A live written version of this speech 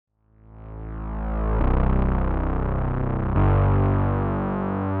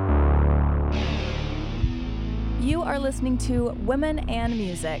You are listening to Women and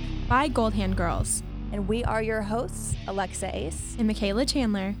Music by Goldhand Girls. And we are your hosts, Alexa Ace and Michaela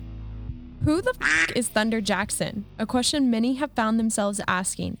Chandler. Who the f*** is Thunder Jackson? A question many have found themselves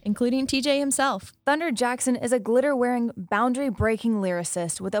asking, including TJ himself. Thunder Jackson is a glitter-wearing, boundary-breaking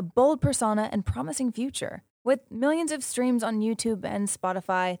lyricist with a bold persona and promising future. With millions of streams on YouTube and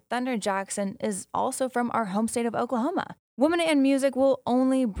Spotify, Thunder Jackson is also from our home state of Oklahoma. Women and Music will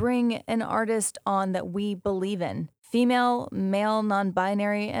only bring an artist on that we believe in. Female, male,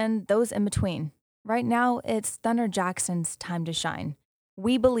 non-binary, and those in between. Right now, it's Thunder Jackson's time to shine.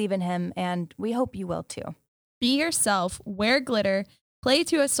 We believe in him, and we hope you will too. Be yourself, wear glitter, play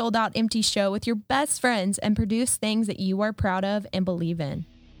to a sold-out empty show with your best friends, and produce things that you are proud of and believe in.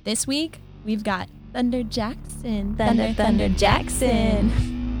 This week, we've got Thunder Jackson. Thunder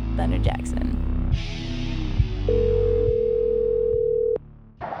Jackson. Thunder Jackson.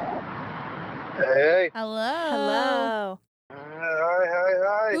 Hey. Hello.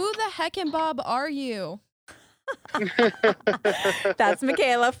 Hi. Who the heck and Bob are you? That's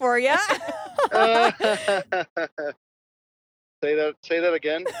Michaela for you. Say that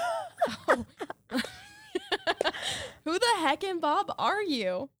again. Who the heck and Bob are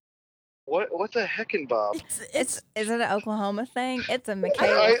you? What the heck and Bob? Is it an Oklahoma thing? It's a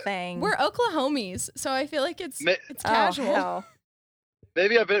Michaela thing. We're Oklahomies, so I feel like it's casual. Hell.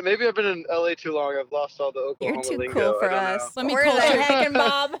 Maybe I've been in LA too long. I've lost all the Oklahoma You're too lingo. cool for us. Let me Where the heck and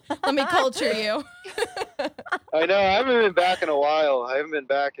Bob? Let me culture you. I know. I haven't been back in a while. I haven't been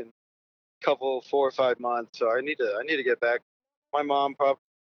back in a couple, 4 or 5 months. So I need to get back. My mom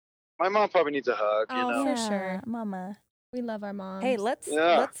probably needs a hug. Oh, you know? for sure, Mama. We love our moms. Hey, let's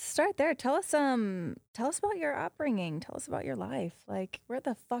start there. Tell us about your upbringing. Tell us about your life. Like, where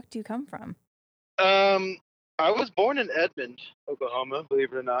the fuck do you come from? I was born in Edmond, Oklahoma,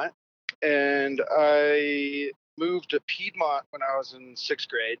 believe it or not, and I moved to Piedmont when I was in 6th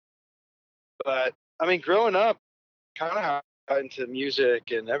grade. But I mean, growing up, kind of how I got into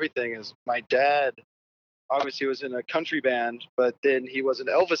music and everything is my dad. Obviously, was in a country band, but then he was an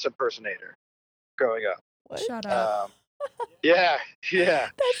Elvis impersonator growing up. What? Shut up. Yeah.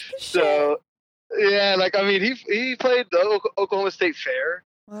 That's the So, yeah, like I mean, he played the Oklahoma State Fair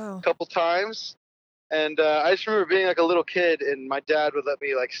a couple times, and I just remember being like a little kid, and my dad would let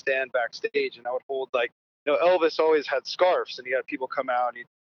me like stand backstage, and I would hold like, Elvis always had scarves, and he had people come out, and he'd,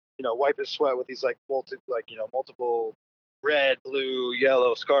 wipe his sweat with these like multiple red, blue,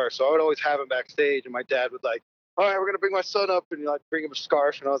 yellow scarves. So I would always have him backstage, and my dad would like, all right, we're gonna bring my son up, and like bring him a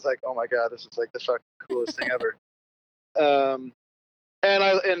scarf, and I was like, oh my god, this is like the fucking coolest thing ever.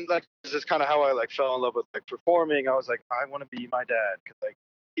 And like this is kind of how I like fell in love with like performing. I was like, I want to be my dad, because like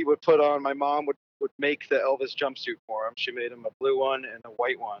he would put on. My mom would make the Elvis jumpsuit for him. She made him a blue one and a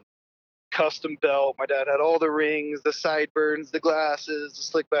white one, custom belt. My dad had all the rings, the sideburns, the glasses, the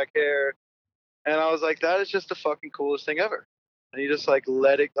slick back hair, and I was like, that is just the fucking coolest thing ever. And he just like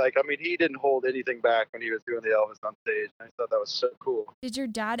let it, like, I mean, he didn't hold anything back when he was doing the Elvis on stage. And I thought that was so cool. Did your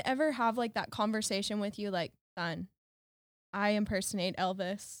dad ever have like that conversation with you, like, son, I impersonate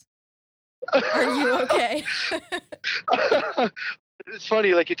Elvis? Are you okay? It's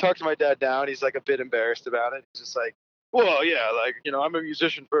funny, like you talk to my dad now, and he's like a bit embarrassed about it. He's just like, well, yeah, like, I'm a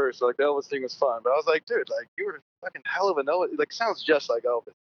musician first, so like the Elvis thing was fun. But I was like, dude, like you were a fucking hell of an Elvis. Like, sounds just like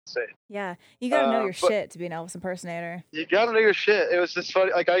Elvis. Insane. Yeah, you gotta know your shit to be an Elvis impersonator. You gotta know your shit. It was just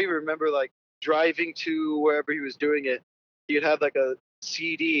funny. Like I even remember like driving to wherever he was doing it. He'd have like a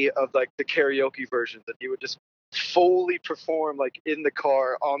CD of like the karaoke version that he would just fully perform like in the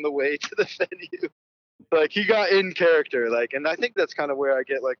car on the way to the venue. Like he got in character. Like, and I think that's kind of where I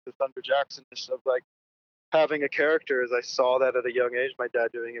get like the Thunder Jacksonness of like having a character. As I saw that at a young age, my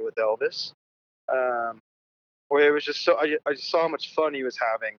dad doing it with Elvis. Where it was just so I just saw how much fun he was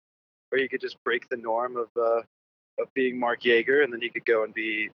having, where he could just break the norm of being Mark Yeager, and then he could go and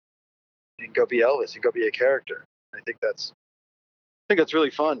be Elvis and go be a character. I think that's really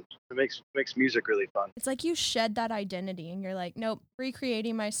fun. It makes music really fun. It's like you shed that identity, and you're like, nope,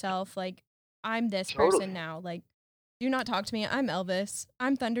 recreating myself. Like I'm this Totally. person now. Like, do not talk to me. I'm Elvis.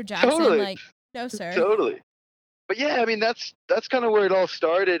 I'm Thunder Jackson. Totally. Like, no sir. Totally. But yeah, I mean that's kind of where it all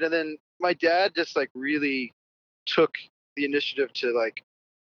started, and then my dad just like really took the initiative to like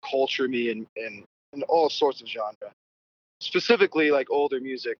culture me in all sorts of genre, specifically like older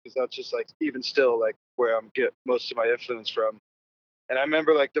music, because that's just like even still like where I'm get most of my influence from. And I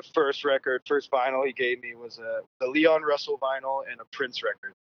remember like the first vinyl he gave me was the Leon Russell vinyl and a Prince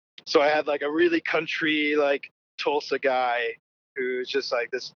record. So I had like a really country like Tulsa guy who's just like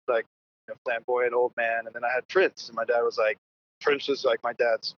this like flamboyant old man, and then I had Prince, and my dad was like, Prince was like my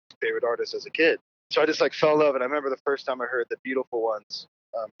dad's favorite artist as a kid. So I just like fell in love. And I remember the first time I heard The Beautiful Ones,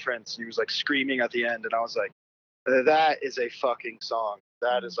 Prince, he was like screaming at the end. And I was like, that is a fucking song.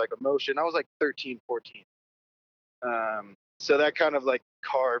 That is like emotion. I was like 13, 14. So that kind of like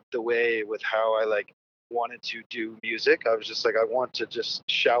carved the way with how I like wanted to do music. I was just like, I want to just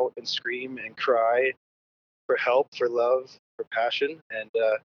shout and scream and cry for help, for love, for passion. And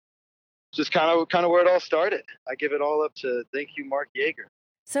just kind of where it all started. I give it all up to thank you, Mark Yeager.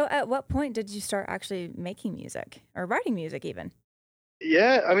 So at what point did you start actually making music or writing music even?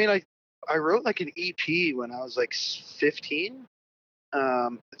 Yeah, I mean, I wrote like an EP when I was like 15.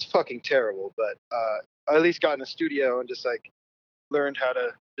 It's fucking terrible, but I at least got in a studio and just like learned how to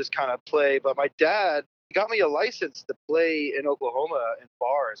just kind of play. But my dad got me a license to play in Oklahoma in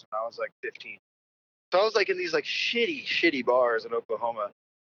bars when I was like 15. So I was like in these like shitty bars in Oklahoma.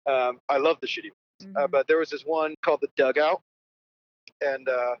 I love the shitty ones. But there was this one called The Dugout. And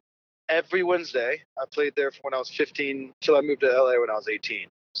every Wednesday, I played there from when I was 15 till I moved to LA when I was 18.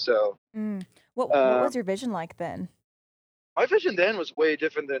 So what was your vision like then? My vision then was way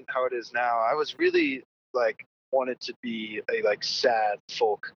different than how it is now. I was really like wanted to be a like sad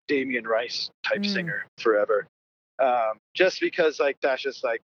folk Damien Rice type singer forever. Just because like that's just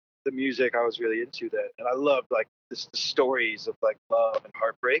like the music I was really into then. And I loved like the stories of like love and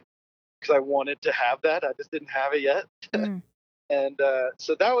heartbreak because I wanted to have that. I just didn't have it yet. And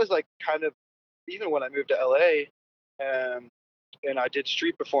so that was like kind of even when I moved to LA and I did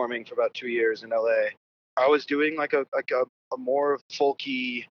street performing for about 2 years in LA. I was doing like a more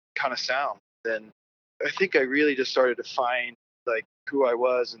folky kind of sound. Then I think I really just started to find like who I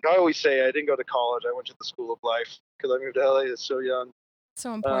was. And I always say I didn't go to college. I went to the School of Life because I moved to LA. It's so young.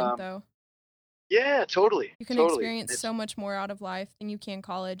 So important though. Yeah, totally. You can experience so much more out of life than you can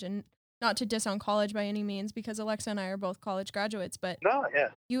college, and not to diss on college by any means, because Alexa and I are both college graduates, but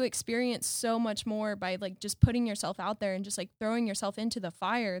you experience so much more by like just putting yourself out there and just like throwing yourself into the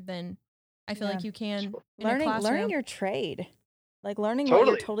fire than I feel like you can learning your trade, like learning what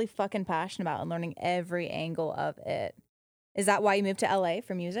you're totally fucking passionate about and learning every angle of it. Is that why you moved to LA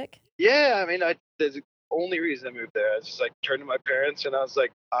for music? Yeah, I mean, there's the only reason I moved there. I was just like turned to my parents and I was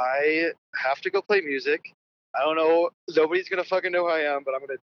like, I have to go play music. I don't know, nobody's gonna fucking know who I am, but I'm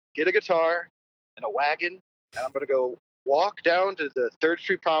gonna get a guitar and a wagon and I'm gonna go walk down to the 3rd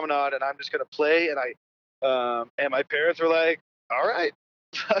Street Promenade and I'm just gonna play. And my parents were like, all right,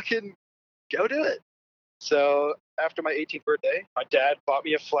 fucking go do it. So after my 18th birthday, my dad bought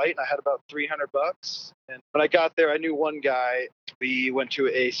me a flight and I had about $300. And when I got there, I knew one guy. We went to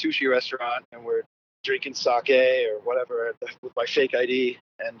a sushi restaurant and we're drinking sake or whatever with my fake ID.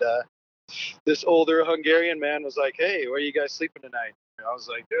 And this older Hungarian man was like, hey, where are you guys sleeping tonight? And I was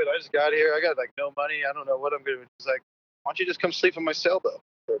like, dude, I just got here. I got like no money. I don't know what I'm going to do. He's like, why don't you just come sleep on my sailboat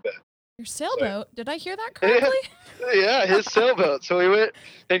for a bit? Your sailboat? So, did I hear that correctly? Yeah, his sailboat. So we went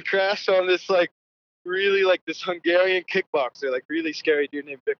and crashed on this like really like this Hungarian kickboxer, like really scary dude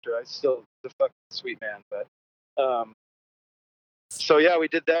named Victor. I still the fucking sweet man, but so yeah, we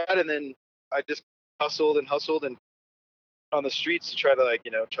did that, and then I just hustled and on the streets to try to like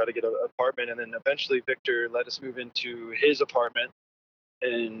try to get an apartment, and then eventually Victor let us move into his apartment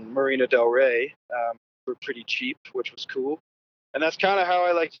in Marina Del Rey for pretty cheap, which was cool. And that's kind of how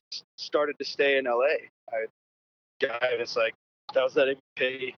I like started to stay in LA. Guy was like, that was letting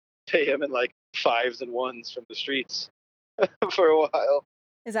me pay him in like 5s and 1s from the streets for a while.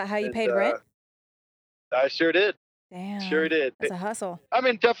 Is that how you paid rent? I sure did. Damn. Sure did. It's a hustle. I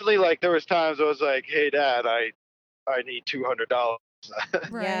mean, definitely like there was times I was like, hey Dad, I need $200.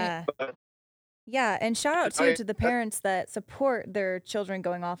 Right. Yeah, and shout out too to the parents that support their children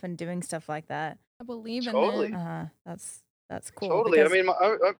going off and doing stuff like that. I believe in it. That's cool. Totally. I mean,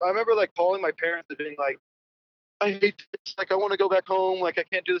 I remember like calling my parents and being like, I hate this. Like, I want to go back home. Like, I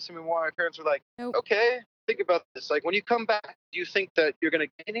can't do this anymore. My parents were like, nope. Okay, think about this. Like, when you come back, do you think that you're going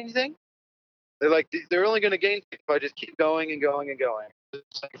to gain anything? They're like, they're only going to gain if I just keep going and going and going.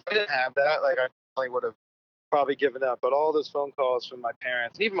 It's like, if I didn't have that, like, I probably would have probably given up. But all those phone calls from my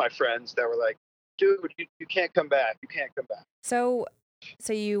parents, and even my friends that were like, dude, you can't come back. You can't come back. So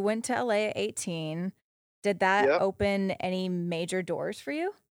you went to LA at 18. Did that open any major doors for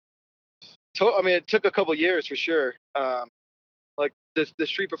you? I mean, it took a couple years for sure. Like the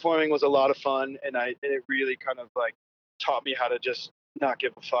street performing was a lot of fun, and it really kind of like taught me how to just not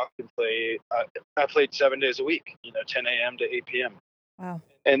give a fuck and play. I played 7 days a week, 10 a.m. to 8 p.m. Wow.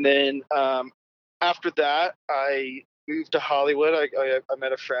 And then after that, I moved to Hollywood. I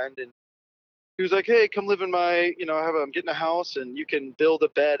met a friend, and he was like, "Hey, come live in my, I'm getting a house, and you can build a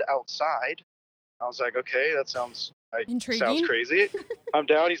bed outside." I was like, okay, that sounds crazy. I'm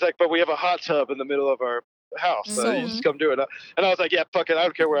down. He's like, but we have a hot tub in the middle of our house, so you just come do it. And I was like, yeah, fuck it, I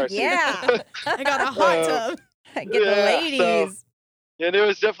don't care where I see it. I got a hot tub. Get the ladies. And it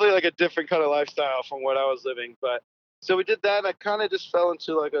was definitely like a different kind of lifestyle from what I was living. But so we did that, and I kind of just fell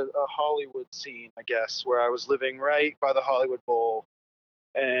into like a Hollywood scene, I guess, where I was living right by the Hollywood Bowl,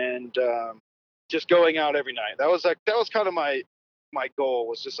 and just going out every night. That was kind of my goal,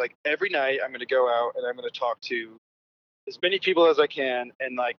 was just like every night I'm going to go out and I'm going to talk to as many people as I can,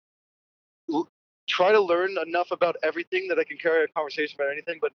 and like try to learn enough about everything that I can carry a conversation about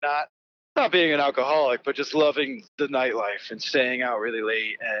anything, but not being an alcoholic, but just loving the nightlife and staying out really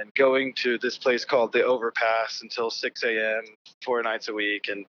late and going to this place called the Overpass until 6 a.m. 4 nights a week.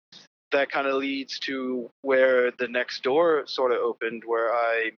 And that kind of leads to where the Next Door sort of opened, where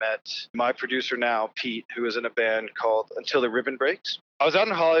I met my producer now, Pete, who is in a band called Until the Ribbon Breaks. I was out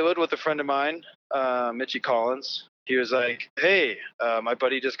in Hollywood with a friend of mine, Mitchie Collins. He was like, hey, my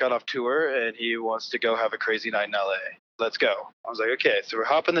buddy just got off tour and he wants to go have a crazy night in LA. Let's go. I was like, okay. So we're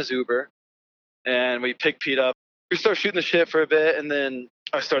hopping this Uber and we pick Pete up. We start shooting the shit for a bit, and then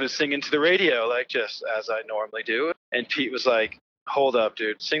I started singing to the radio, like just as I normally do. And Pete was like, hold up,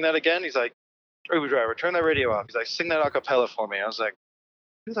 dude, sing that again? He's like, Uber driver, turn that radio off. He's like, sing that a cappella for me. I was like,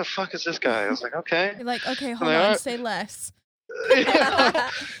 who the fuck is this guy? I was like, okay. You're like, okay, hold on, say less. Yeah.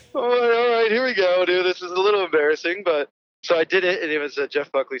 All right, here we go, dude. This is a little embarrassing, but so I did it, and it was a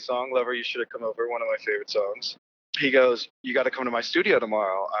Jeff Buckley song, Lover, You Should Have Come Over, one of my favorite songs. He goes, you got to come to my studio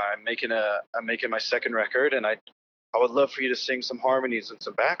tomorrow. I'm making my second record, and I would love for you to sing some harmonies and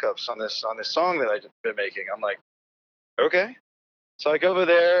some backups on this song that I've been making. I'm like, okay. So I go over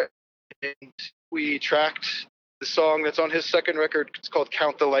there, and we tracked the song that's on his second record. It's called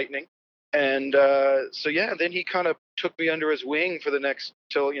Count the Lightning. And then he kind of took me under his wing for the next,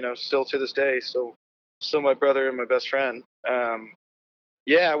 still to this day. So still my brother and my best friend.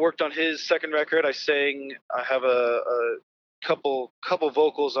 I worked on his second record. I sang. I have a couple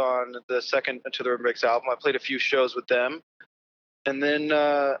vocals on the second Until the Ribbon Breaks album. I played a few shows with them, and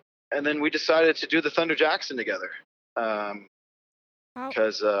then we decided to do the Thunder Jackson together.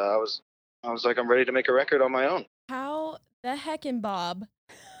 Because I was like, I'm ready to make a record on my own. How the heckin' Bob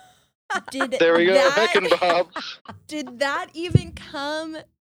there we go, heckin' Bob. Did that even come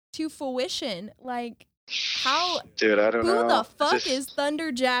to fruition? Like, how? Dude, I don't know. Who the fuck is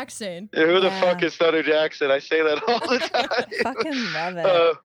Thunder Jackson? Who the fuck is Thunder Jackson? I say that all the time. I fucking love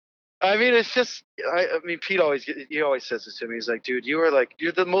it. I mean, it's just, Pete always says this to me. He's like, dude, you're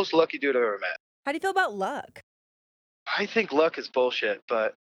the most lucky dude I've ever met. How do you feel about luck? I think luck is bullshit,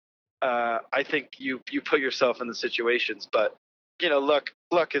 but I think you put yourself in the situations. But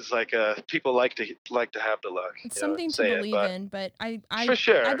luck is like people like to have the luck. It's something to believe in, but I for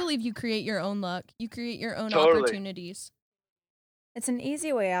sure. I believe you create your own luck. You create your own opportunities. It's an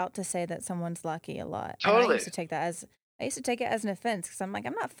easy way out to say that someone's lucky a lot. Totally. And I used to take it as an offense because I'm like,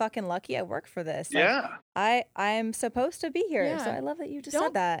 I'm not fucking lucky. I work for this. Like, yeah. I'm supposed to be here. Yeah. So I love that you just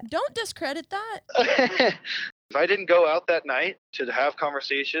said that. Don't discredit that. If I didn't go out that night to have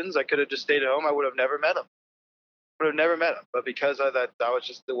conversations, I could have just stayed at home. I would have never met him. But because that was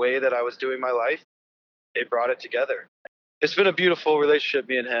just the way that I was doing my life, it brought it together. It's been a beautiful relationship,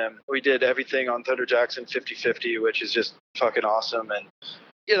 me and him. We did everything on Thunder Jackson 50-50, which is just fucking awesome. And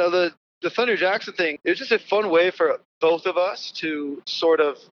the Thunder Jackson thing, it was just a fun way for both of us to sort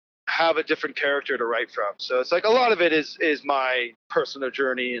of have a different character to write from. So it's like a lot of it is my personal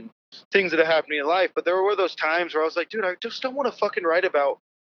journey and things that are happening in life. But there were those times where I was like, dude, I just don't want to fucking write about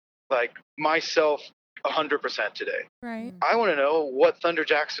like myself 100% today. Right. I want to know what Thunder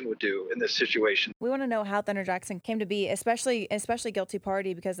Jackson would do in this situation. We want to know how Thunder Jackson came to be, especially Guilty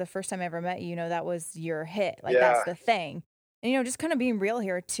Party, because the first time I ever met you, that was your hit. Like, that's the thing. And, just kind of being real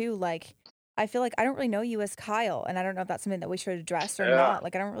here, too. Like, I feel like I don't really know you as Kyle, and I don't know if that's something that we should address or not.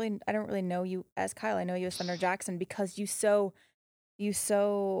 Like, I don't really know you as Kyle. I know you as Thunder Jackson because you so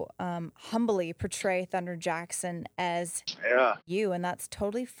humbly portray Thunder Jackson as you, and that's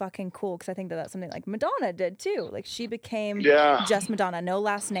totally fucking cool because I think that's something like Madonna did too. Like, she became just Madonna, no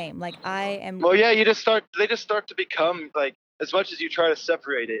last name. Like, I am. Well, yeah, they just start to become, like, as much as you try to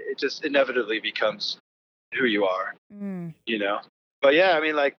separate it, it just inevitably becomes who you are. But yeah, I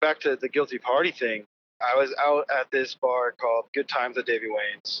mean, like, back to the Guilty Party thing, I was out at this bar called Good Times at Davy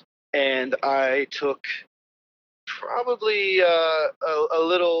Wayne's, and I took probably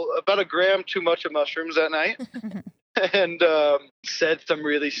about a gram too much of mushrooms that night, and said some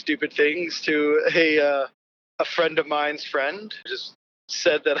really stupid things to a friend of mine's friend. Just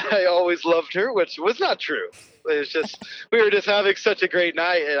said that I always loved her, which was not true. It was just, we were just having such a great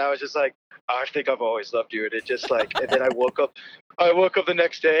night, and I was just like, I think I've always loved you. And it just like, and then I woke up the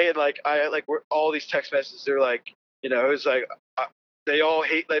next day, and like, we're all these text messages. They're like, you know, it was like, they all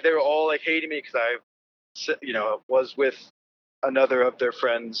hate, like, they were all like hating me because I, you know, was with another of their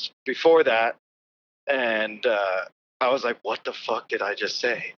friends before that. And I was like, what the fuck did I just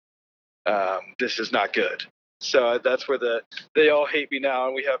say? This is not good. So that's where the "they all hate me now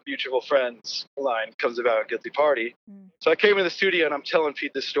and we have mutual friends" line comes about in Guilty Party. So I came in the studio and I'm telling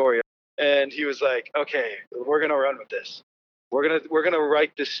Pete this story, and he was like, okay, we're going to run with this. We're going to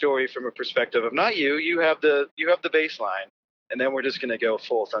write this story from a perspective of not you. You have the baseline, and then we're just going to go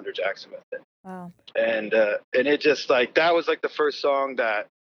full Thunder Jackson with it. Wow. And it just like, that was like the first song that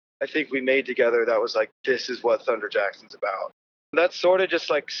I think we made together that was like, this is what Thunder Jackson's about. That sort of just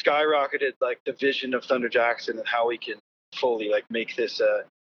like skyrocketed like the vision of Thunder Jackson and how we can fully like make this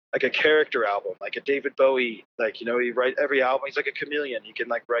like a character album, like a David Bowie, like, you know, he write every album, he's like a chameleon. He can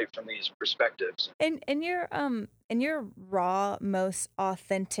like write from these perspectives. In your raw, most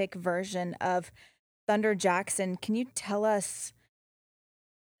authentic version of Thunder Jackson, can you tell us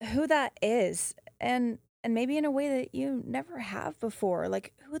who that is? And maybe in a way that you never have before.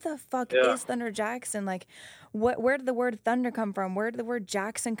 Like, who the fuck is Thunder Jackson? Like, where did the word thunder come from? Where did the word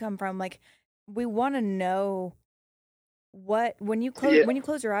Jackson come from? Like, we want to know when you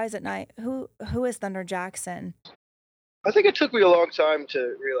close your eyes at night, who is Thunder Jackson? I think it took me a long time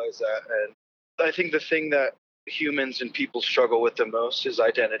to realize that. And I think the thing that humans and people struggle with the most is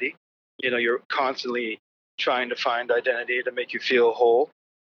identity. You know, you're constantly trying to find identity to make you feel whole.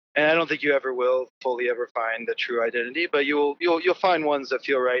 And I don't think you ever will fully ever find the true identity, but you'll find ones that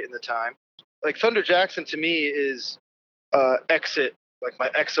feel right in the time. Like Thunder Jackson to me is exit. Like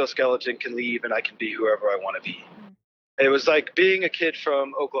my exoskeleton can leave and I can be whoever I want to be. It was like being a kid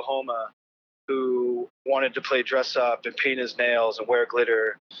from Oklahoma who wanted to play dress up and paint his nails and wear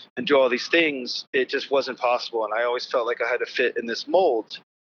glitter and do all these things. It just wasn't possible, and I always felt like I had to fit in this mold.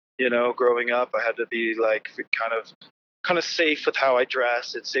 You know, growing up, I had to be like kind of safe with how I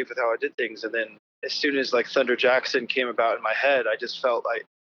dressed and safe with how I did things. And then as soon as like Thunder Jackson came about in my head, I just felt like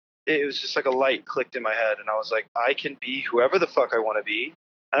it was just like a light clicked in my head. And I was like, I can be whoever the fuck I want to be.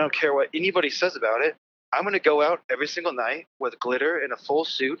 I don't care what anybody says about it. I'm going to go out every single night with glitter and a full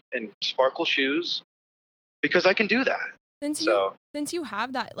suit and sparkle shoes because I can do that. Since you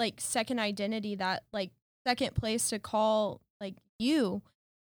have that like second identity, that like second place to call like you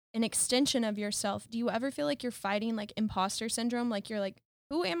an extension of yourself, do you ever feel like you're fighting like imposter syndrome? Like you're like,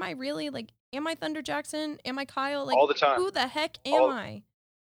 who am I really? Like, am I Thunder Jackson? Am I Kyle? Like, all the time. Who the heck am I?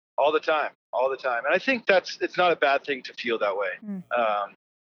 All the time. And I think it's not a bad thing to feel that way.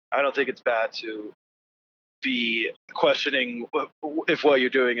 I don't think it's bad to be questioning if what you're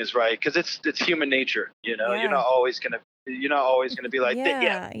doing is right, because it's human nature. You know, you're not always gonna be like,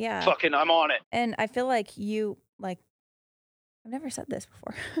 fucking, I'm on it. And I feel like you like. I've never said this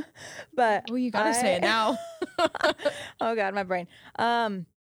before, but you gotta say it now. Oh God, my brain.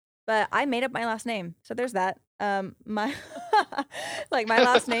 But I made up my last name, so there's that. My like my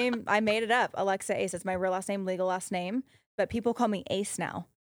last name, I made it up. Alexa Ace. It's my real last name, legal last name, but people call me Ace now.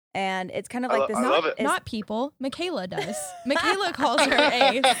 And it's kind of like this. I love it. Not people. Michaela does. Michaela calls her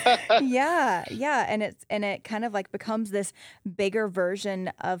Ace. Yeah. And it kind of like becomes this bigger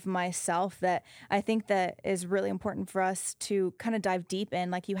version of myself that I think that is really important for us to kind of dive deep in,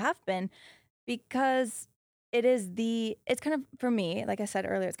 like you have been, because it's kind of, for me, like I said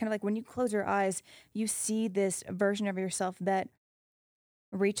earlier, it's kind of like when you close your eyes, you see this version of yourself that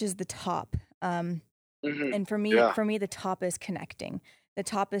reaches the top. And for me, the top is connecting. The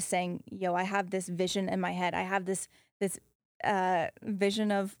top is saying, yo, I have this vision in my head. I have this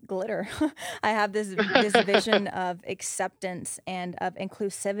vision of glitter. I have this vision of acceptance and of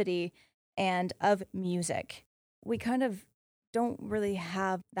inclusivity and of music. We kind of don't really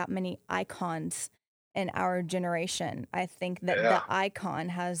have that many icons in our generation. I think that the icon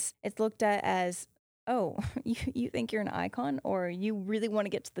it's looked at as, oh, you think you're an icon, or you really want to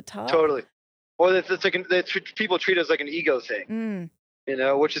get to the top? Totally. Well, it's like people treat it as like an ego thing. You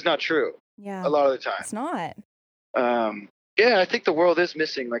know, which is not true. Yeah. A lot of the time. It's not. I think the world is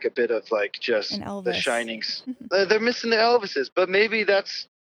missing like a bit of like just the shinings. They're missing the Elvises, but maybe that's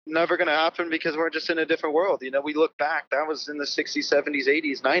never going to happen because we're just in a different world. You know, we look back, that was in the 60s, 70s,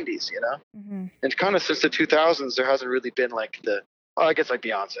 80s, 90s, you know? And kind of since the 2000s, there hasn't really been like I guess like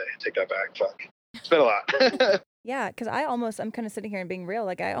Beyonce. Take that back. Fuck. It's been a lot. Yeah, because I'm kind of sitting here and being real.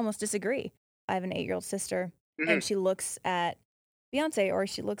 Like, I almost disagree. I have an 8-year-old sister, and she looks at Beyonce, or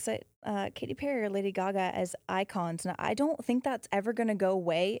she looks at Katy Perry or Lady Gaga as icons. And I don't think that's ever going to go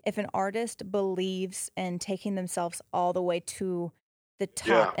away if an artist believes in taking themselves all the way to the top.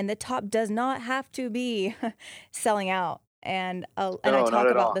 Yeah. And the top does not have to be selling out. And No, I not talk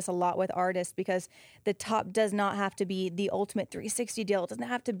at about all. this a lot with artists, because the top does not have to be the ultimate 360 deal. It doesn't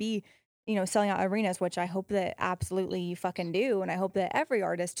have to be, selling out arenas, which I hope that absolutely you fucking do. And I hope that every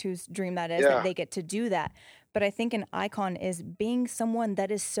artist whose dream that is, that they get to do that. But I think an icon is being someone that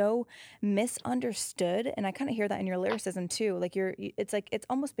is so misunderstood. And I kind of hear that in your lyricism too. Like it's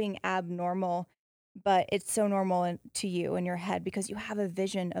almost being abnormal, but it's so normal to you in your head because you have a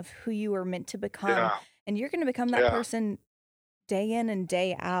vision of who you are meant to become. Yeah. And you're going to become that person day in and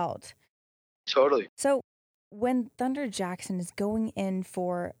day out. Totally. So when Thunder Jackson is going in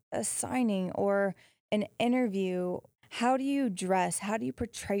for a signing or an interview, how do you dress? How do you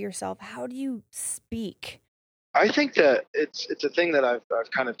portray yourself? How do you speak? I think that it's a thing that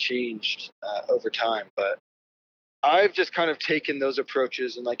I've kind of changed over time, but I've just kind of taken those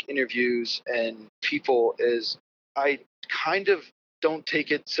approaches in like interviews and people is I kind of don't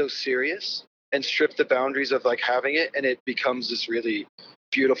take it so serious and strip the boundaries of like having it, and it becomes this really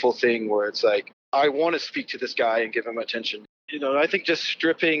beautiful thing where it's like I want to speak to this guy and give him attention. I think just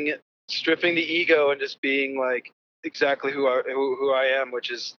stripping the ego and just being like exactly who I am,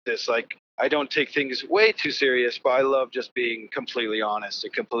 which is this like I don't take things way too serious, but I love just being completely honest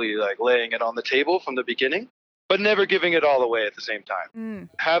and completely like laying it on the table from the beginning, but never giving it all away at the same time.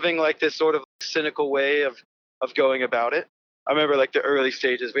 Having like this sort of cynical way of going about it. I remember like the early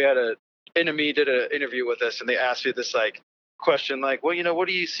stages, we had Enemy did an interview with us and they asked me this like question like, well, what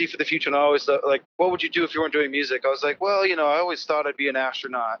do you see for the future? And I always thought like, what would you do if you weren't doing music? I was like, well, I always thought I'd be an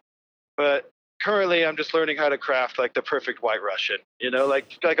astronaut, but currently I'm just learning how to craft like the perfect White Russian,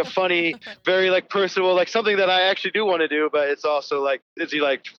 like a funny, very like personable, like something that I actually do want to do, but it's also like, is he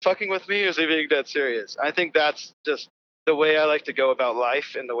like fucking with me or is he being dead serious? I think that's just the way I like to go about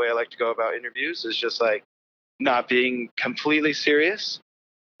life, and the way I like to go about interviews is just like not being completely serious,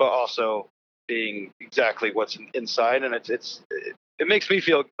 but also being exactly what's inside. And it makes me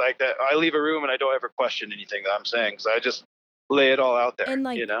feel like that I leave a room and I don't ever question anything that I'm saying, so I just lay it all out there, and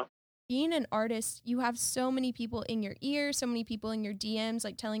like, being an artist, you have so many people in your ear, so many people in your DMs,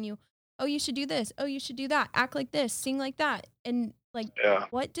 like telling you, oh, you should do this. Oh, you should do that. Act like this, sing like that. And like,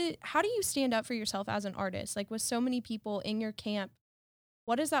 how do you stand up for yourself as an artist? Like with so many people in your camp,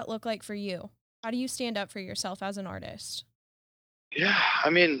 what does that look like for you? How do you stand up for yourself as an artist? Yeah, I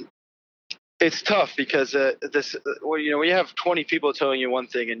mean, it's tough because when you have 20 people telling you one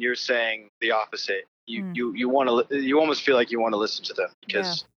thing and you're saying the opposite, you almost feel like you want to listen to them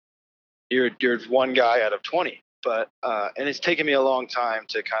because you're one guy out of 20. But and it's taken me a long time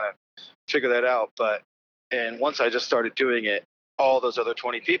to kind of figure that out. And once I just started doing it, all those other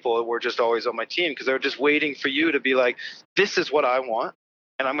 20 people were just always on my team because they were just waiting for you to be like, this is what I want,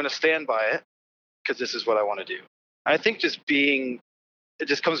 and I'm going to stand by it because this is what I want to do. I think it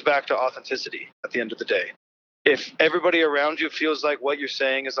just comes back to authenticity at the end of the day. If everybody around you feels like what you're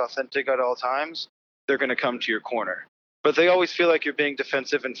saying is authentic at all times, they're going to come to your corner. But if they always feel like you're being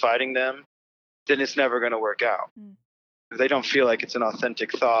defensive and fighting them, then it's never going to work out. If they don't feel like it's an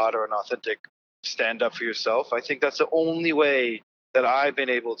authentic thought or an authentic stand up for yourself, I think that's the only way that I've been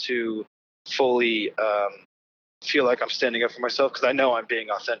able to fully feel like I'm standing up for myself, because I know I'm being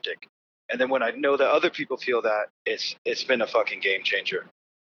authentic. And then when I know that other people feel that, it's been a fucking game changer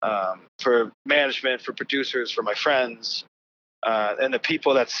for management, for producers, for my friends, and the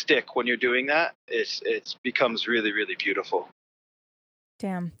people that stick when you're doing that. It becomes really, really beautiful.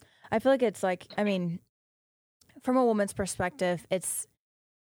 Damn, I feel like it's like, I mean, from a woman's perspective, it's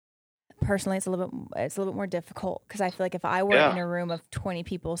a little bit more difficult, because I feel like if I were in a room of 20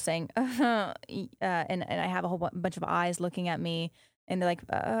 people saying, and I have a whole bunch of eyes looking at me. And they're like,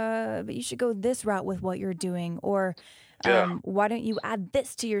 but you should go this route with what you're doing. Or why don't you add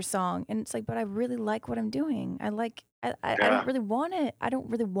this to your song? And it's like, but I really like what I'm doing. I don't really want it. I don't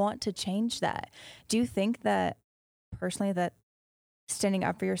really want to change that. Do you think that personally that standing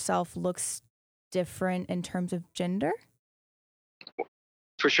up for yourself looks different in terms of gender?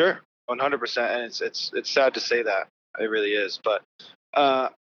 For sure. 100%. And it's sad to say that. It really is. But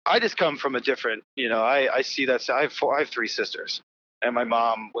I just come from a different, I see that. I have 3 sisters. And my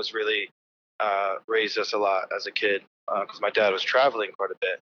mom was really raised us a lot as a kid because my dad was traveling quite a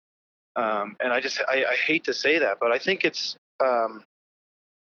bit. And I hate to say that, but I think it's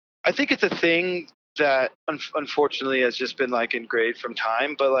a thing that unfortunately has just been like engraved from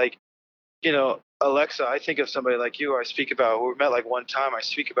time. But like, Alexa, I think of somebody like you, we met like one time, I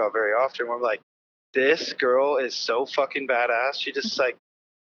speak about very often, where I'm like, this girl is so fucking badass. She just like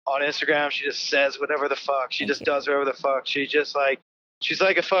on Instagram, she just says whatever the fuck. She just does whatever the fuck. She just like she's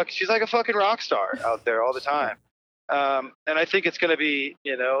like a fucking rock star out there all the time. And I think it's gonna be,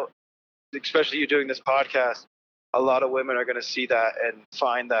 you know, especially you doing this podcast, a lot of women are gonna see that and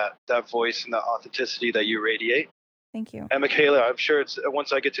find that voice and the authenticity that you radiate. Thank you. And Michaela, I'm sure it's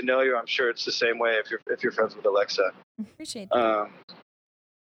once I get to know you, I'm sure it's the same way if you're friends with Alexa. Appreciate that.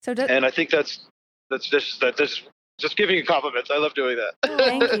 And I think that's just giving you compliments. I love doing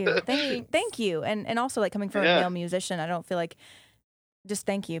that. Thank you. And also like coming from a male musician, I don't feel like just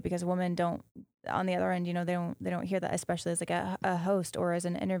thank you, because women don't, on the other end, you know, they don't hear that, especially as like a host or as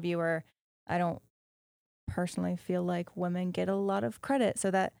an interviewer. I don't personally feel like women get a lot of credit, so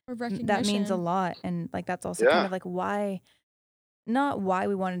that means a lot. And like that's also kind of like not why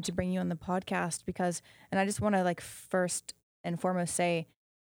we wanted to bring you on the podcast, because, and I just want to like first and foremost say,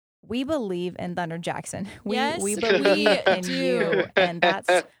 we believe in Thunder Jackson. We believe in you, and that's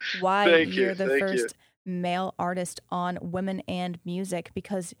why you're the first male artist on Women and Music,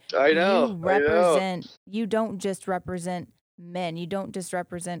 because you don't just represent men, you don't just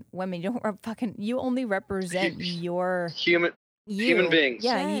represent women, you only represent your human beings.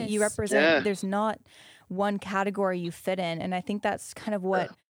 You represent, there's not one category you fit in, and I think that's kind of what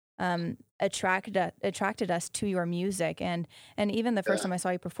attracted us to your music. And even the first time I saw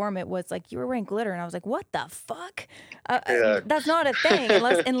you perform, it was like you were wearing glitter, and I was like, what the fuck? That's not a thing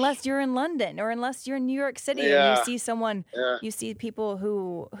unless you're in London or unless you're in New York City and you see someone, you see people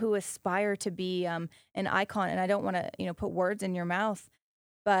who aspire to be an icon. And I don't want to, you know, put words in your mouth,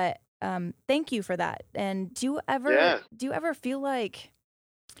 but thank you for that. And do you ever feel like,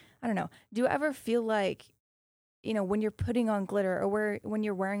 I don't know, do you ever feel like, you know, when you're putting on glitter, or when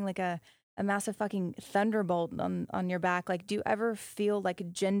you're wearing like a massive fucking thunderbolt on your back, like, do you ever feel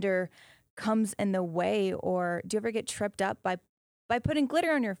like gender comes in the way, or do you ever get tripped up by putting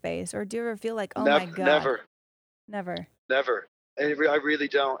glitter on your face, or do you ever feel like, oh my God? Never. And I really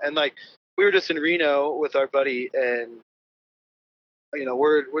don't. And like, we were just in Reno with our buddy, and you know,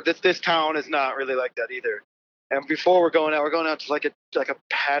 we're this town is not really like that either. And before we're going out to like a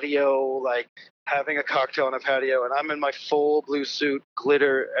patio, like having a cocktail on a patio, and I'm in my full blue suit,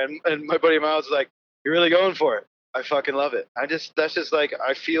 glitter, and my buddy Miles is like, "You're really going for it." I fucking love it. That's just like,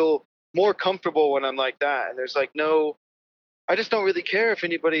 I feel more comfortable when I'm like that. And there's like I just don't really care if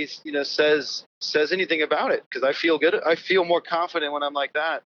anybody, you know, says anything about it, because I feel good. I feel more confident when I'm like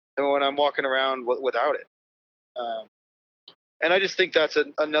that than when I'm walking around without it. And I just think that's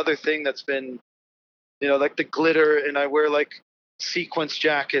another thing that's been, you know, like the glitter, and I wear like sequence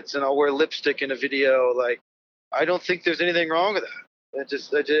jackets, and I'll wear lipstick in a video. Like, I don't think there's anything wrong with that.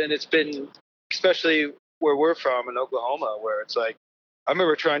 And it's been, especially where we're from in Oklahoma, where it's like, I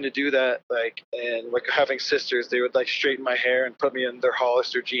remember trying to do that, like, and like having sisters, they would like straighten my hair and put me in their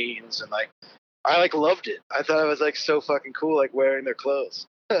Hollister jeans, and like, I like loved it. I thought it was like so fucking cool, like wearing their clothes.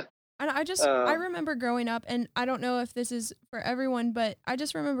 And I remember growing up, and I don't know if this is for everyone, but I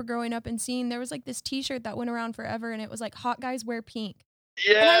just remember growing up and seeing there was like this T-shirt that went around forever, and it was like, "Hot guys wear pink."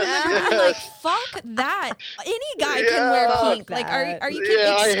 Yeah. And I remember being like, "Fuck that! Any guy can wear pink." Like, are you kidding?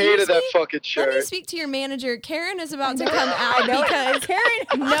 Yeah, I hated that fucking shirt. Let me speak to your manager. Karen is about to come out because Karen,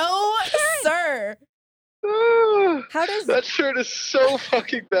 no, sir. How does that shirt is so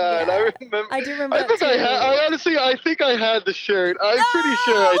fucking bad? Yeah. I do remember. I think I had the shirt. I'm pretty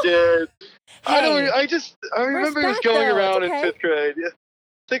sure I did. Hey, I remember it was going around in 5th grade. Yeah.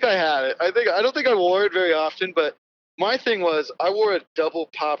 I think I had it. I don't think I wore it very often, but my thing was I wore a double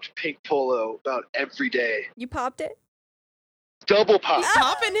popped pink polo about every day. You popped it? Double pop. He's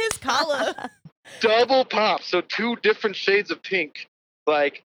popping his collar. Double pop. So 2 different shades of pink,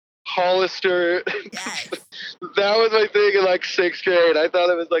 like Hollister. Yes. That was my thing in like 6th grade. I thought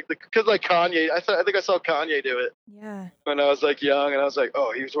it was like because like Kanye. I think I saw Kanye do it. Yeah. When I was like young, and I was like,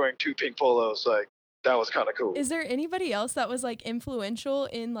 oh, he was wearing 2 pink polos. Like, that was kind of cool. Is there anybody else that was like influential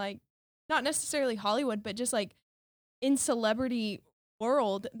in like, not necessarily Hollywood, but just like in celebrity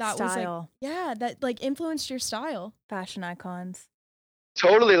world that style. Was like, that like influenced your style? Fashion icons.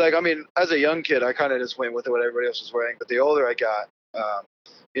 Totally. Like, I mean, as a young kid, I kind of just went with what everybody else was wearing. But the older I got,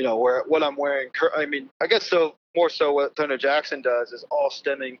 you know, what I'm wearing, I mean, I guess so more so what Thunder Jackson does is all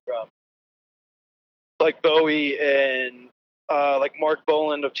stemming from like Bowie and like Mark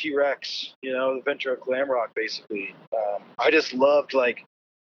Boland of T-Rex, you know, the Venture of glam rock, basically. I just loved like,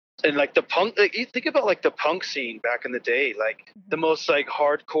 and like the punk, like you think about like the punk scene back in the day, like the most like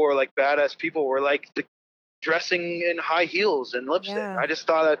hardcore, like badass people were like dressing in high heels and lipstick. Yeah.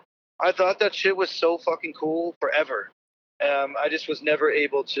 I thought that shit was so fucking cool forever. I just was never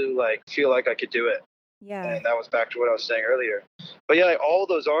able to like feel like I could do it. Yeah. And that was back to what I was saying earlier. But yeah, like all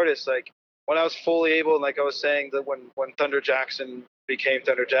those artists, like when I was fully able, like I was saying that when Thunder Jackson became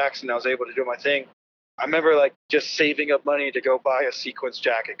Thunder Jackson, I was able to do my thing. I remember like just saving up money to go buy a sequence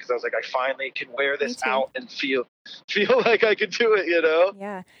jacket because I was like, I finally can wear this out and feel like I could do it, you know?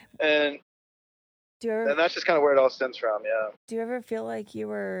 Yeah. And that's just kind of where it all stems from, yeah. Do you ever feel like you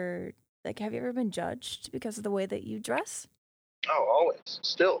were like, have you ever been judged because of the way that you dress? Oh, always,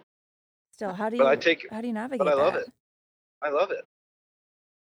 still. How do you navigate but I love it. I love it.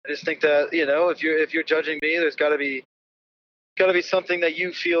 I just think that, you know, if you're judging me, there's got to be something that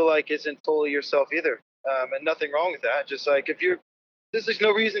you feel like isn't fully yourself either, and nothing wrong with that. Just like there's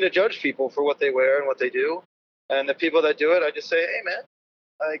no reason to judge people for what they wear and what they do, and the people that do it, I just say, hey man,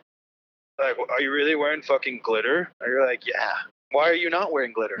 like, are you really wearing fucking glitter? And you're like, yeah. Why are you not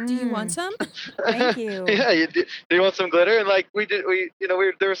wearing glitter? Do you want some? Thank you. Yeah, do you want some glitter? And like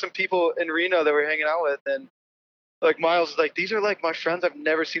there were some people in Reno that we were hanging out with, and like Miles was like, these are like my friends. I've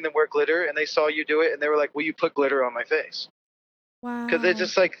never seen them wear glitter, and they saw you do it, and they were like, will you put glitter on my face? Wow. Because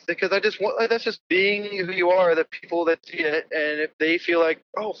I just want, like, that's just being who you are. The people that see it, and if they feel like,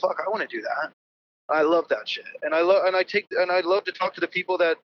 oh fuck, I want to do that. I love that shit, and I love to talk to the people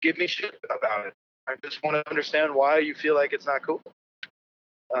that give me shit about it. I just want to understand why you feel like it's not cool.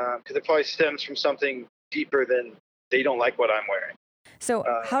 Because it probably stems from something deeper than they don't like what I'm wearing. So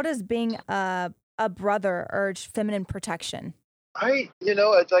how does being a brother urge feminine protection?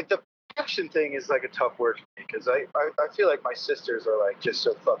 It's like the protection thing is like a tough word for me because I feel like my sisters are like just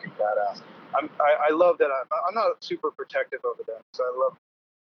so fucking badass. I love that I'm not super protective over them. So I love,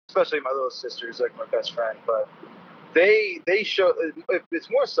 especially my little sisters, like my best friend. But they show,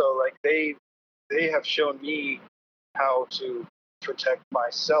 it's more so like they have shown me how to protect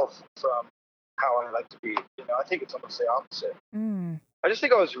myself from how I like to be. You know, I think it's almost the opposite. I just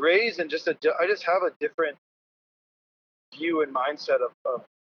think I was raised in I just have a different view and mindset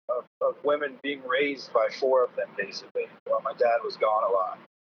of women being raised by 4 of them, basically, while my dad was gone a lot.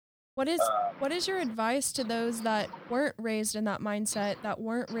 What is your advice to those that weren't raised in that mindset, that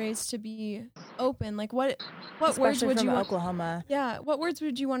weren't raised to be open? Like what words would you want? Oklahoma? Yeah, what words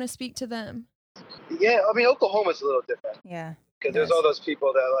would you want to speak to them? Yeah, I mean, Oklahoma's a little different. Yeah. Because there's all those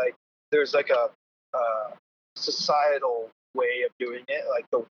people that, like, there's like a societal way of doing it. Like,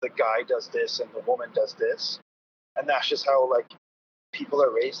 the guy does this and the woman does this. And that's just how, like, people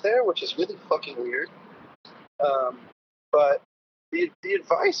are raised there, which is really fucking weird. But the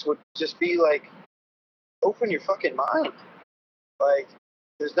advice would just be, like, open your fucking mind. Like,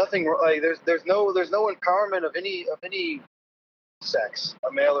 there's nothing, like, there's no empowerment of any sex,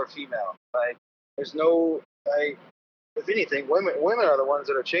 a male or female. Like, there's no, like, if anything, women are the ones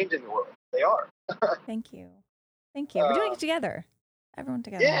that are changing the world. They are. Thank you. We're doing it together. Everyone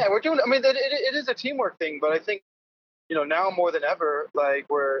together. Yeah, we're doing. I mean, it is a teamwork thing, but I think, you know, now more than ever, like,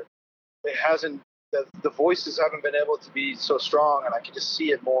 where it hasn't, the voices haven't been able to be so strong, and I can just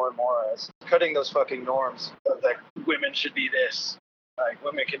see it more and more as cutting those fucking norms of, like, women should be this, like,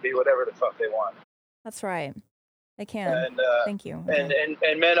 women can be whatever the fuck they want. That's right. They can. And, thank you.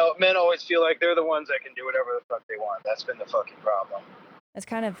 And men always feel like they're the ones that can do whatever the fuck they want. That's been the fucking problem. It's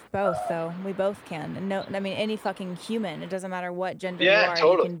kind of both, though. We both can. And no, I mean, any fucking human. It doesn't matter what gender you are.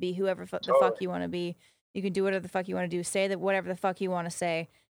 Totally. You can be whoever the fuck you want to be. You can do whatever the fuck you want to do. Say that whatever the fuck you want to say.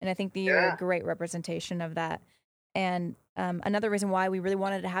 And I think that you're a great representation of that. And another reason why we really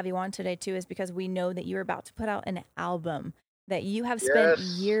wanted to have you on today, too, is because we know that you're about to put out an album that you have spent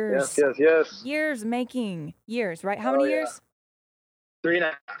years making. Years, right? How many years?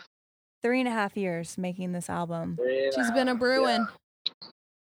 3.5. 3.5 years making this album. She's been a brewing. Yeah.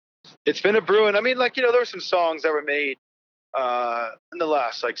 It's been a brewing. I mean, like, you know, there were some songs that were made in the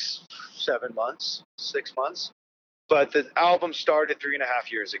last, like, 7 months, 6 months. But the album started 3.5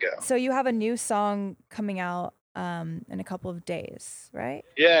 years ago. So you have a new song coming out in a couple of days, right?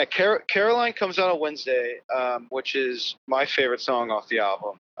 Yeah, Caroline comes out on Wednesday, which is my favorite song off the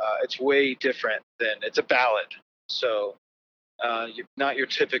album. It's way different it's a ballad. So not your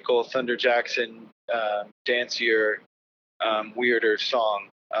typical Thunder Jackson dancier, weirder song.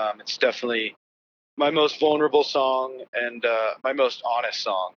 It's definitely my most vulnerable song and my most honest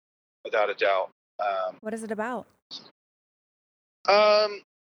song, without a doubt. What is it about?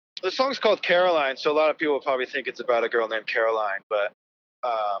 The song's called Caroline, so a lot of people probably think it's about a girl named Caroline, but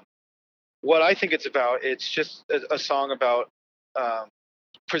what I think it's about, it's just a song about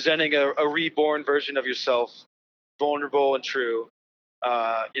presenting a reborn version of yourself, vulnerable and true,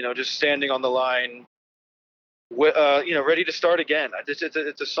 you know, just standing on the line ready to start again.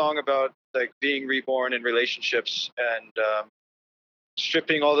 It's a song about like being reborn in relationships and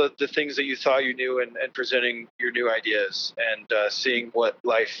stripping all the things that you thought you knew and presenting your new ideas and seeing what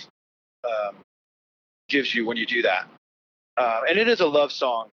life gives you when you do that. And it is a love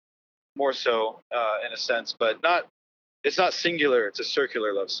song, more so in a sense, but it's not singular. It's a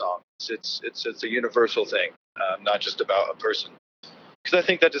circular love song. It's a universal thing, not just about a person. Because I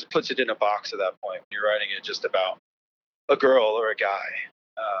think that just puts it in a box at that point. When you're writing it just about a girl or a guy.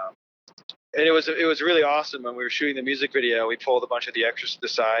 And it was really awesome when we were shooting the music video. We pulled a bunch of the extras to the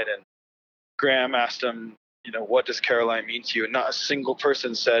side, and Graham asked him, what does Caroline mean to you? And not a single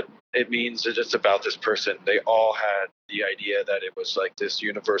person said it means that it's about this person. They all had the idea that it was like this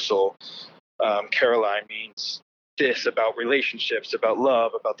universal, Caroline means this about relationships, about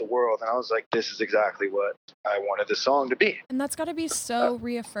love, about the world. And I was like, this is exactly what I wanted the song to be. And that's got to be so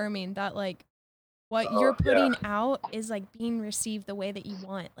reaffirming that like what you're putting out is like being received the way that you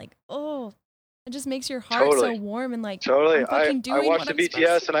want. Like, it just makes your heart so warm and like totally. I watched the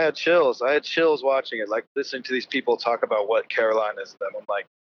BTS and I had chills. I had chills watching it, like listening to these people talk about what Caroline is to them. I'm like,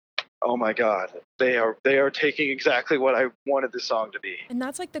 oh my God, they are taking exactly what I wanted the song to be. And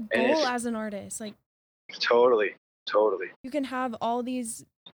that's like the goal as an artist. Like totally. You can have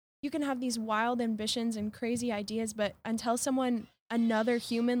these wild ambitions and crazy ideas, but until another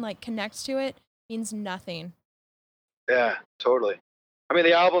human like connects to it, means nothing. Yeah, totally. I mean,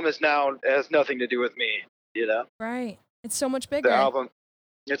 the album has nothing to do with me, Right. It's so much bigger. The album,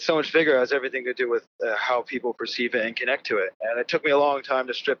 it's so much bigger. It has everything to do with how people perceive it and connect to it. And it took me a long time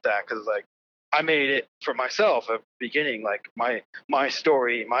to strip that because, like, I made it for myself at the beginning, like my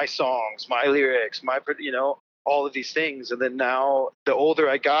story, my songs, my lyrics, all of these things. And then now, the older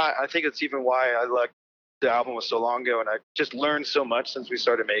I got, I think it's even why I like the album was so long ago, and I just learned so much since we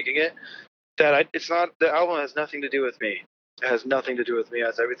started making it. That the album has nothing to do with me. It has nothing to do with me. It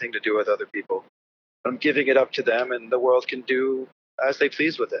has everything to do with other people. I'm giving it up to them, and the world can do as they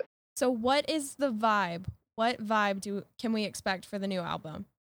please with it. So what is the vibe? What vibe can we expect for the new album?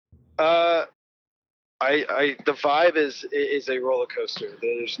 The vibe is a roller coaster.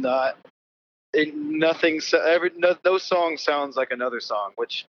 There's no song sounds like another song,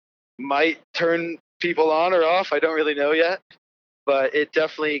 which might turn people on or off. I don't really know yet. But it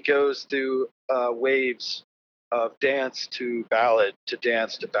definitely goes through waves of dance to ballad to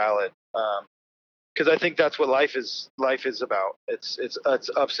dance to ballad, because I think that's what life is about. It's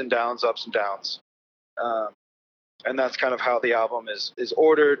ups and downs, and that's kind of how the album is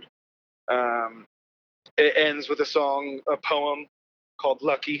ordered. It ends with a poem called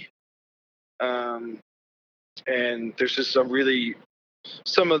 "Lucky," and there's just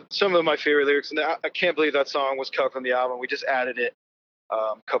some of my favorite lyrics, and I can't believe that song was cut from the album. We just added it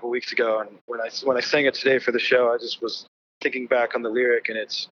a couple weeks ago, and when I sang it today for the show, I just was thinking back on the lyric, and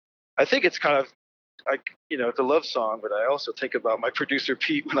I think it's kind of like it's a love song, but I also think about my producer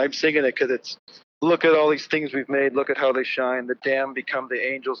Pete when I'm singing it, because it's look at all these things we've made, look at how they shine. The damned become the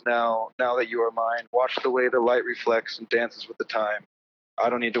angels now that you are mine. Watch the way the light reflects and dances with the time. I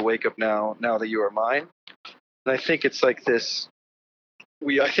don't need to wake up now that you are mine. And I think it's like this.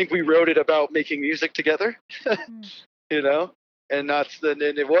 I think we wrote it about making music together, and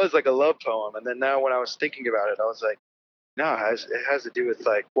it was like a love poem. And then now when I was thinking about it, I was like, no, it has to do with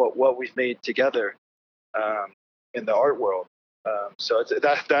like what we've made together in the art world. So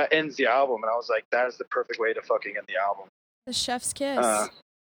that ends the album, and I was like, that is the perfect way to fucking end the album. The chef's kiss.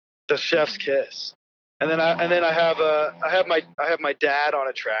 The chef's kiss. And then I have my dad on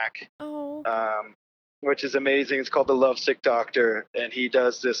a track. Oh. Which is amazing. It's called The Lovesick Doctor, and he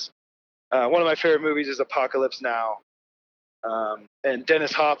does this. One of my favorite movies is Apocalypse Now. And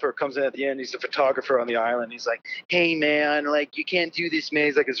Dennis Hopper comes in at the end. He's the photographer on the island. He's like, "Hey man, like you can't do this, man."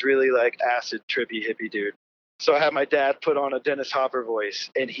 He's like this really like acid, trippy, hippie dude. So I had my dad put on a Dennis Hopper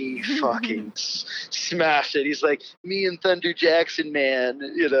voice, and he fucking smashed it. He's like, "Me and Thunder Jackson, man."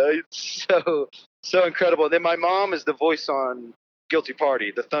 It's so incredible. And then my mom is the voice on Guilty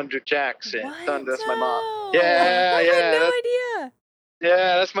Party, the Thunder Jackson. Thunder, that's my mom. Yeah, I had no idea.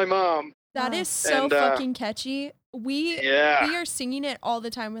 Yeah, that's my mom. That is so fucking catchy. We are singing it all the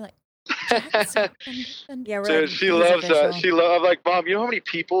time. We're like, Jackson, yeah, dude, she loves that. I'm like, Mom, you know how many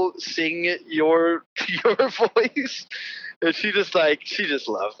people sing your voice? And she just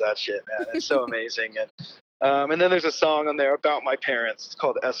loves that shit, man. It's so amazing. And then there's a song on there about my parents. It's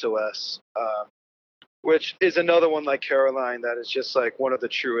called SOS. Which is another one like Caroline that is just like one of the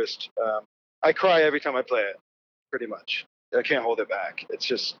truest. I cry every time I play it, pretty much. I can't hold it back. It's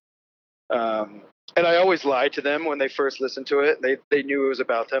just And I always lied to them when they first listened to it. They knew it was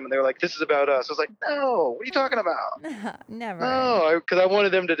about them, and they were like, "This is about us." I was like, "No, what are you talking about?" Never. No, because I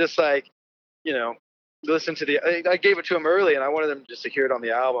wanted them to just like, you know, listen to I gave it to them early, and I wanted them just to hear it on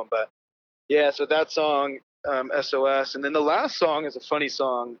the album. But yeah, so that song, SOS, and then the last song is a funny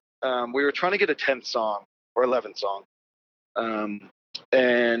song. We were trying to get a 10th song or 11th song,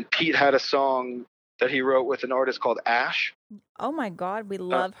 and Pete had a song that he wrote with an artist called Ash. Oh my God, we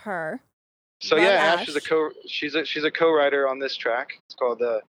love her. So love Ash is she's a co-writer on this track. It's called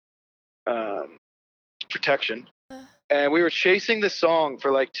the Protection. And we were chasing this song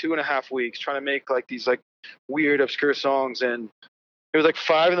for like 2.5 weeks, trying to make like these like weird, obscure songs. And it was like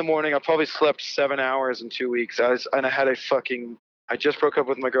 5 a.m. I probably slept 7 hours in 2 weeks. I just broke up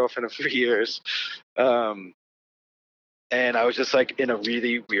with my girlfriend of 3 years. And I was just like in a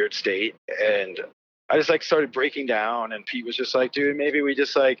really weird state. And I just like started breaking down. And Pete was just like, dude, maybe we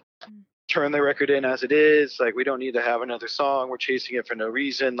just like turn the record in as it is. Like, we don't need to have another song. We're chasing it for no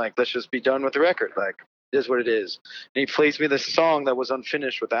reason. Like, let's just be done with the record. Like, it is what it is. And he plays me this song that was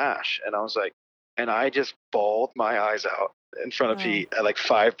unfinished with Ash. And I was like, and I just bawled my eyes out in front of Pete at like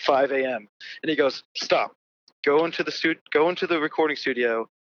 5 a.m. And he goes, stop, go into the recording studio,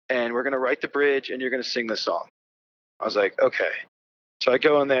 and we're going to write the bridge, and you're going to sing this song. I was like, okay. So I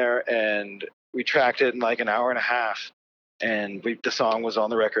go in there, and we tracked it in like an hour and a half. And the song was on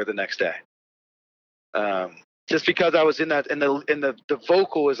the record the next day. Just because I was in that, and the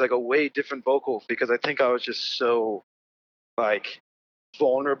vocal is like a way different vocal, because I think I was just so like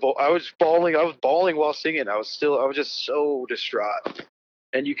vulnerable. I was bawling while singing. I was just so distraught,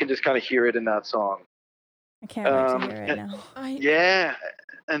 and you can just kind of hear it in that song. I can't wait to hear it now. Yeah,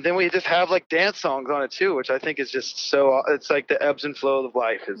 and then we just have like dance songs on it too, which I think is just so. It's like the ebbs and flows of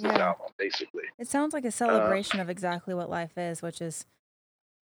life is this album, basically. It sounds like a celebration of exactly what life is, which is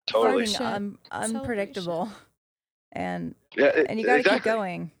totally unpredictable, and you got to keep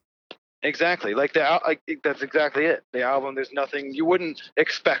going. Exactly, like that's exactly it. The album, there's nothing, you wouldn't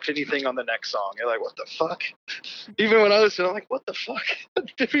expect anything on the next song. You're like, what the fuck? Even when I listen, I'm like, what the fuck?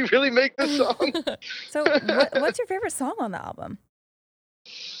 Did we really make this song? So, what's your favorite song on the album?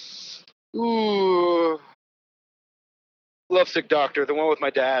 Ooh, Lovesick Doctor, the one with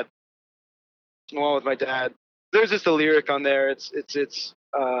my dad. There's just a lyric on there. It's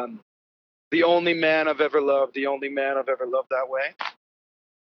the only man I've ever loved, the only man I've ever loved that way.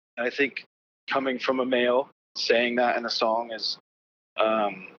 And I think coming from a male saying that in a song is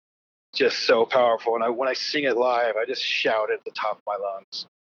just so powerful. And when I sing it live, I just shout at the top of my lungs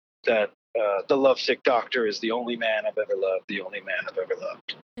that the lovesick doctor is the only man I've ever loved, the only man I've ever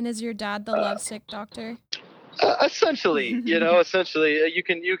loved. And is your dad the lovesick doctor? Essentially, essentially, you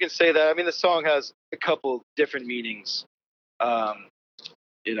can say that. I mean, the song has a couple different meanings. I'm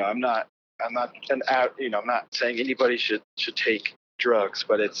not saying anybody should take drugs,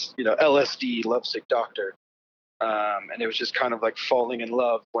 but it's LSD, lovesick doctor, and it was just kind of like falling in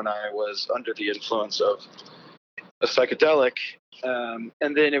love when I was under the influence of a psychedelic, and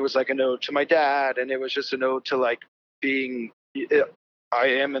then it was like an ode to my dad, and it was just an ode to like being. I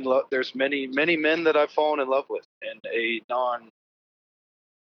am in love. There's many men that I've fallen in love with in a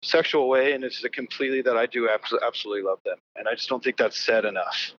non-sexual way, and it's a completely that I do absolutely love them, and I just don't think that's said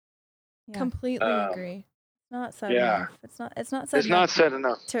enough. Yeah. Completely agree. Not said enough. It's not said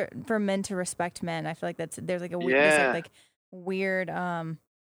enough for men to respect men. I feel like there's like a weird, like weird.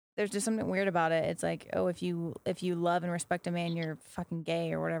 There's just something weird about it. It's like, oh, if you love and respect a man, you're fucking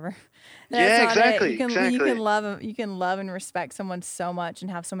gay or whatever. Exactly. You can love and respect someone so much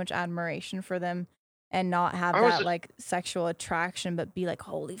and have so much admiration for them, and not have like sexual attraction, but be like,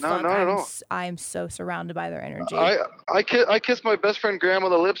 holy fuck, I'm so surrounded by their energy. I kiss my best friend Graham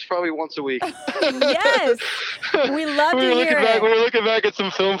on the lips probably once a week. Yes, we love to hear it. We were looking back at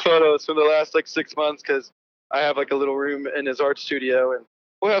some film photos from the last like 6 months, because I have like a little room in his art studio, and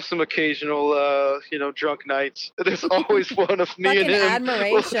we'll have some occasional, drunk nights. There's always one of me and him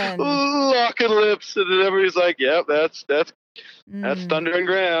admiration, locking lips, and then everybody's like, "Yep, that's Thunder and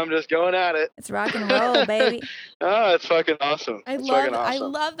Graham just going at it. It's rock and roll, baby." Oh, it's fucking awesome. I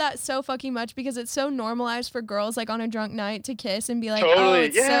love that so fucking much, because it's so normalized for girls like on a drunk night to kiss and be like, totally,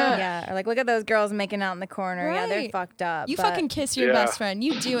 or like, look at those girls making out in the corner. Right. Yeah, they're fucked up. You fucking kiss your best friend.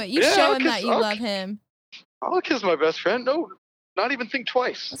 You do it. You show him that you love him. I'll kiss my best friend. No, not even think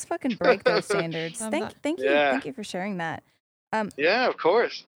twice. Let's fucking break those standards. Thank you for sharing that. Yeah, of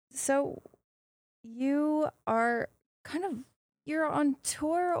course. So you are you're on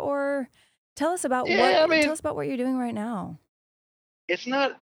tour, or tell us about what you're doing right now. It's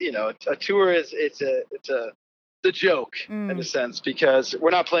not, a tour is it's a the joke in a sense, because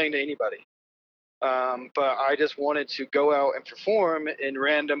we're not playing to anybody. But I just wanted to go out and perform in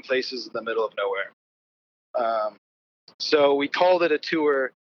random places in the middle of nowhere. So we called it a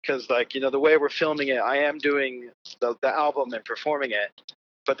tour because, like, the way we're filming it, I am doing the album and performing it,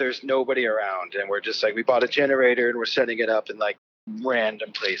 but there's nobody around. And we're just like, we bought a generator and we're setting it up in like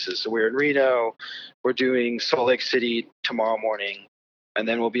random places. So we're in Reno, we're doing Salt Lake City tomorrow morning, and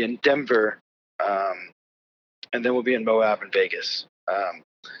then we'll be in Denver, and then we'll be in Moab and Vegas.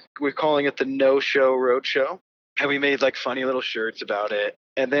 We're calling it the No Show Roadshow, and we made like funny little shirts about it.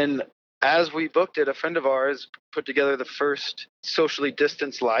 And then as we booked it, a friend of ours put together the first socially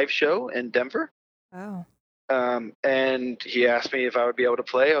distanced live show in Denver. Wow. And he asked me if I would be able to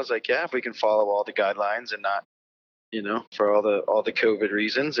play. I was like, yeah, if we can follow all the guidelines and not, for all the COVID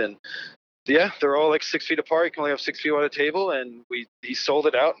reasons. And yeah, they're all like 6 feet apart. You can only have 6 feet on a table, and he sold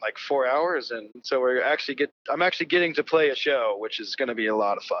it out in like 4 hours. And so I'm actually getting to play a show, which is going to be a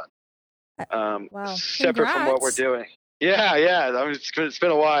lot of fun. Wow. Separate from what we're doing. Yeah. I mean, it's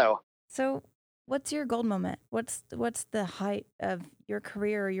been a while. So what's your gold moment? What's the height of your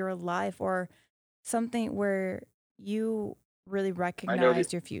career or your life, or something where you really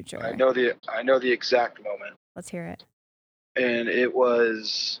recognized your future? I know the exact moment. Let's hear it. And it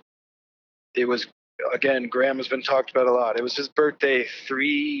was again, Graham has been talked about a lot. It was his birthday 3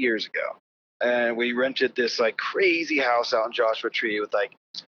 years ago, and we rented this like crazy house out in Joshua Tree with like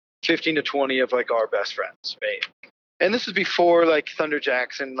 15 to 20 of like our best friends, right? And this was before like Thunder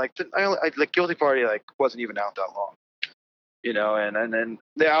Jackson, like like Guilty Party like wasn't even out that long, and then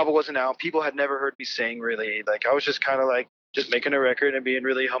the album wasn't out. People had never heard me sing really. Like I was just kind of like just making a record and being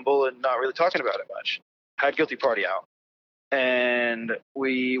really humble and not really talking about it much. Had Guilty Party out. And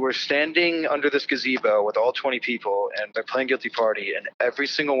we were standing under this gazebo with all 20 people, and they're playing Guilty Party, and every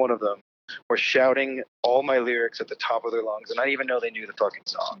single one of them were shouting all my lyrics at the top of their lungs, and I didn't even know they knew the fucking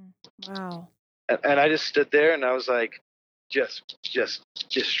song. Wow. And I just stood there, and I was like, just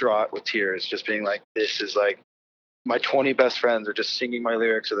distraught with tears, just being like, this is like, my 20 best friends are just singing my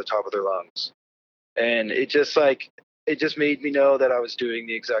lyrics at the top of their lungs. And it just made me know that I was doing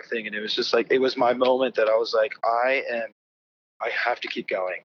the exact thing. And it was just like, it was my moment that I was like, I have to keep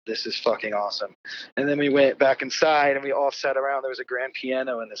going. This is fucking awesome. And then we went back inside and we all sat around. There was a grand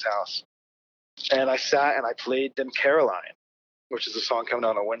piano in this house. And I sat and I played them Caroline, which is a song coming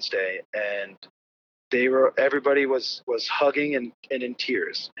out on Wednesday. And everybody was hugging and in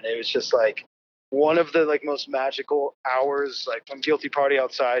tears. And it was just like one of the like most magical hours, like from Guilty Party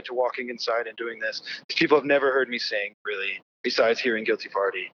outside to walking inside and doing this. These people have never heard me sing really, besides hearing Guilty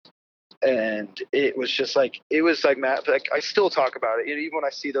Party. And it was just like, I still talk about it. Even when I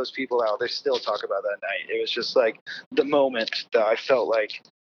see those people out, they still talk about that night. It was just like the moment that I felt like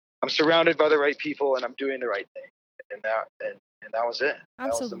I'm surrounded by the right people and I'm doing the right thing. And that was it. Absolutely.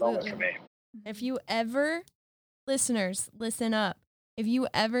 That was the moment for me. If you ever, listeners, listen up. If you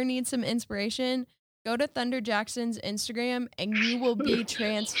ever need some inspiration, go to Thunder Jackson's Instagram and you will be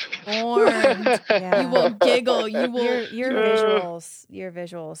transformed. Yeah. You will giggle. You will. Your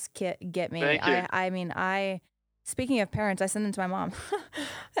visuals get me. I mean, speaking of parents, I send them to my mom.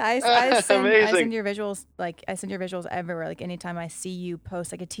 I send your visuals, everywhere. Like anytime I see you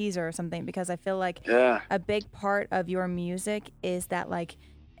post like a teaser or something, because I feel like a big part of your music is that like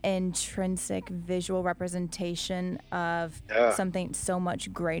intrinsic visual representation of something so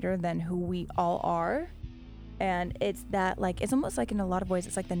much greater than who we all are. And it's that, like, it's almost like in a lot of ways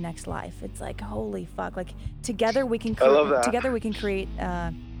it's like the next life. It's like, holy fuck, like together we can create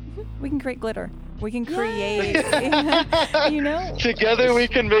we can create glitter. We can create together we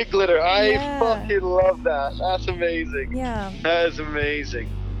can make glitter. I fucking love that. That's amazing. Yeah, that is amazing.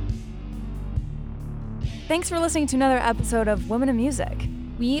 Thanks for listening to another episode of Women in Music.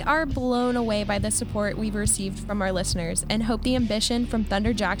 We are blown away by the support we've received from our listeners and hope the ambition from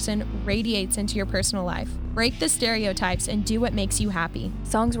Thunder Jackson radiates into your personal life. Break the stereotypes and do what makes you happy.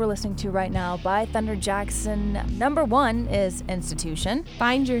 Songs we're listening to right now by Thunder Jackson. Number 1 is Institution,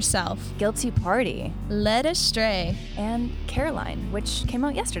 Find Yourself, Guilty Party, Led Astray, and Caroline, which came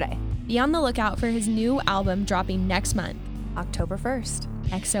out yesterday. Be on the lookout for his new album dropping next month, October 1st.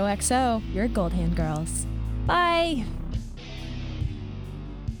 XOXO, your Gold Hand Girls. Bye.